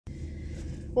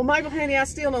Well, Mabel, honey, I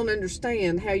still don't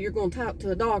understand how you're going to talk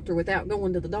to a doctor without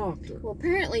going to the doctor. Well,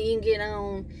 apparently you can get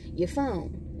on your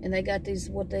phone, and they got these,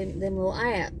 them little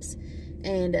apps,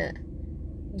 and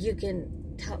you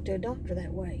can talk to a doctor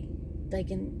that way. They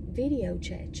can video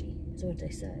chat you, is what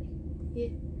they say. Yeah.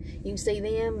 You can see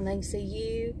them, and they can see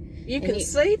you. You can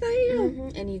see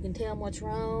them? And you can tell them what's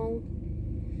wrong.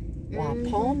 Well,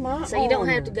 upon my So you don't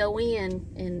have to go in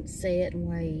and sit and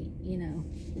wait, you know,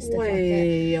 and stuff like that.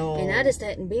 And I just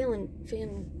hadn't been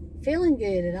feeling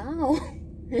good at all.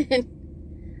 And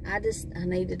I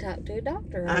need to talk to a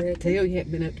doctor. I can tell you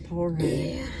haven't been up to par.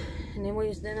 Yeah. And then we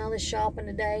was doing all this shopping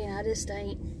today, and I just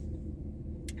ain't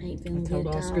feeling good. I told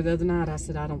Oscar the other night, I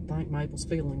said, I don't think Mabel's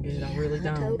feeling good. Yeah, I really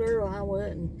don't. I told her I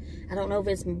wouldn't. I don't know if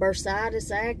it's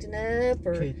bursitis acting up,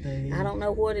 or I don't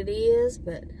know what it is,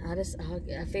 but I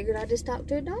figured I'd just talk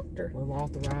to a doctor. A little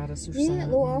arthritis or something. Yeah, a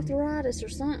little arthritis or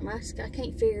something. I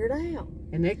can't figure it out.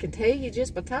 And they can tell you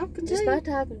just by talking to you? Just by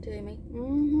talking to me.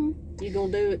 You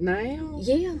gonna do it now?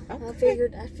 Yeah. Okay. I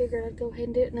figured I'd go ahead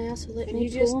and do it now. So let me you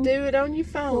just do it on your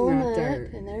phone right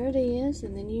there. And there it is.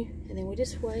 And then we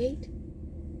just wait.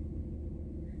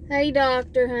 Hey,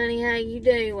 doctor, honey, how you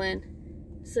doing?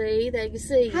 See, they can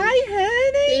see you. Hey,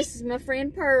 honey. This is my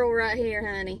friend Pearl right here,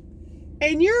 honey.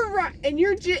 And you're right, and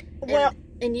you're just, well.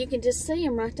 And you can just see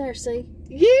him right there, see?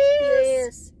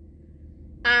 Yes.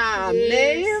 I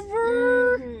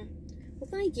never. Well,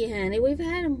 thank you, honey. We've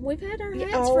had our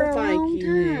hats for a long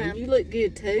time. You look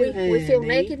good too, honey. We feel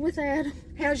naked without them.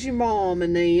 How's your mom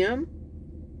and them?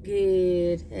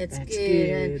 Good. That's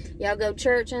good. Y'all go to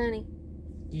church, honey?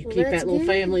 You keep that little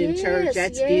family in church.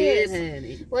 That's good,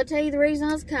 honey. Well, I'll tell you the reason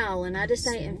I was calling. I just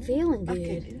ain't feeling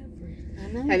good. I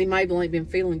know. Honey, Mabel ain't been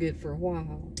feeling good for a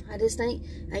while. I just ain't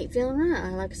feeling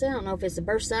right. Like I said, I don't know if it's the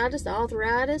bursitis, the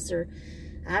arthritis, or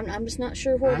I'm just not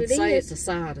sure what it is. I'd say it's a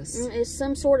situs. It's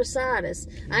some sort of situs.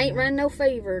 I ain't running no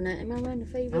fever or nothing. Am I running a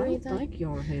fever or anything? I don't think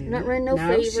you are, honey. I'm not running no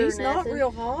fever or nothing. She's not real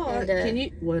hot. Can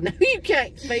you? Well, no, you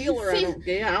can't feel her. I don't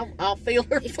care. I'll feel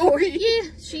her for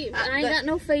you. Yeah, I ain't got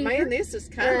no fever. Man, this is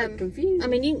kind of confusing. I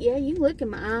mean, you can look in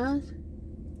my eyes.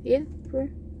 Yeah,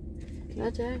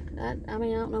 right there. I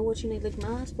mean, I don't know what you need to look in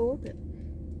my eyes for, but.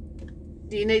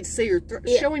 Do you need to see her throat?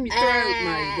 Show him your throat,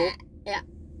 Mabel. Yeah.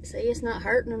 See, it's not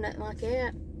hurting or nothing like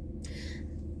that.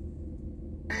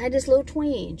 I had this little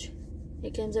twinge.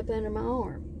 It comes up under my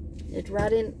arm. It's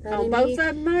right in both of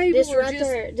them, Mabel? Just right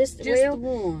there. Just the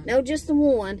one? No, just the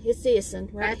one. It's this one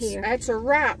right here. That's a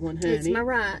right one, honey. It's my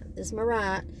right. It's my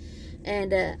right.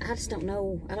 And I just don't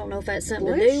know. I don't know if that's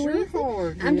something to do with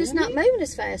it. I'm just not moving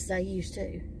as fast as I used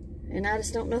to. And I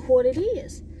just don't know what it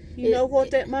is. You know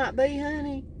what that might be,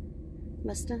 honey?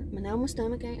 My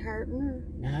stomach ain't hurting her.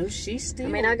 No, she's still. I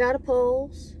mean, I got a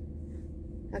pulse.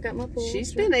 I got my pulse.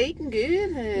 She's been eating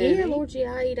good, honey. Yeah, Lord,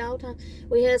 yeah, I eat all the time.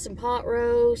 We had some pot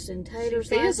roast and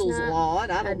taters last night. She fizzles a lot.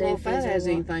 I don't know if that has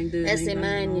anything to do with That's them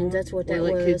onions. That's what that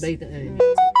was. Well, it could be the onions.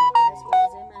 That's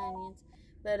what them onions.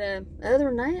 But other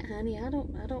than that, honey, I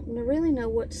don't really know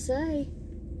what to say.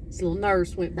 This little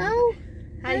nurse went by. Oh,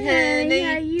 hey, honey,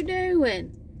 how you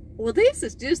doing? Well, this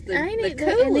is just the coolest.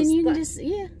 And then you can just, see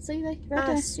that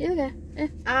right there.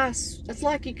 Yeah. It's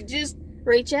like you could just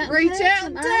reach out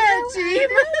and touch him.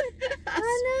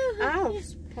 I know.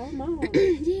 Poor mom.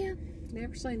 Yeah.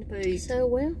 Never seen the pig. So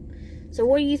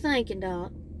what are you thinking,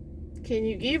 Doc? Can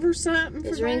you give her something?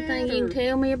 Is there anything you can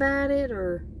tell me about it,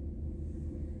 or?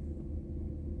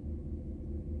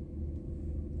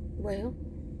 Well.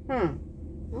 Okay.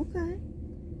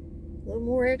 A little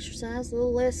more exercise, a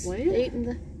little less eating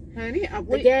the. Honey,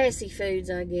 the gassy foods,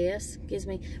 I guess, gives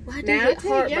me. Well, I do get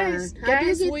heartburn.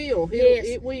 Gas will.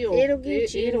 It will. It'll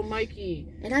get you. It'll make you.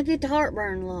 And I get the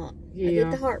heartburn a lot. Yeah. I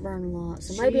get the heartburn a lot.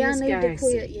 So maybe I need to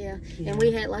quit. Yeah. And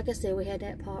we had, like I said, we had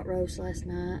that pot roast last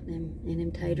night, and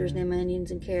them taters, and them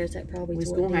onions and carrots. That probably was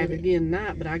what did it. We're gonna have it again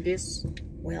tonight, but I guess.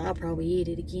 Well, I'll probably eat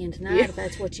it again tonight if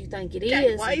that's what you think it is.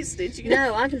 Can't waste it.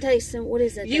 No, I can taste some. What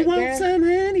is that? You want some,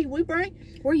 honey? We bring.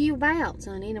 Where you about,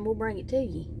 sonny? And we'll bring it to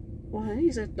you. Well,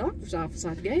 he's at the doctor's office,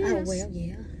 I guess. Oh, well,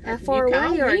 yeah. How far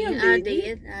away are you? I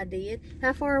did.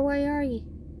 How far away are you?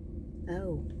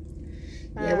 Oh.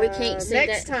 Yeah, we can't see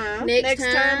next time we fix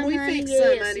some,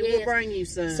 honey, we'll bring you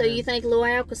some. So you think a little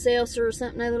Alka-Seltzer or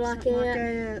something other like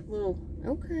that?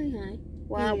 Okay, honey.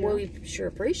 Well, we sure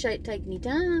appreciate taking your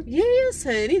time. Yes,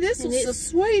 honey. This was so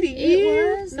sweet of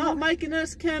you. Not making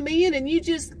us come in and you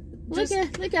just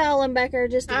Look at all them back there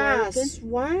just working. I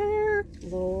swear.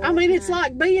 Lord, I mean, it's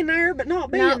like being there, but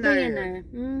not being there.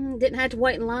 Didn't have to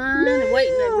wait in line and wait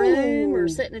in a room or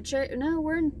sit in a chair. No,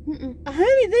 we're in.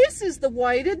 Honey, this is the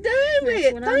way to do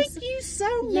it. Thank you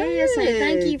so much. Yes, and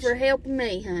thank you for helping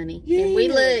me, honey. Yes. And we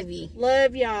love you.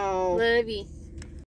 Love y'all. Love you.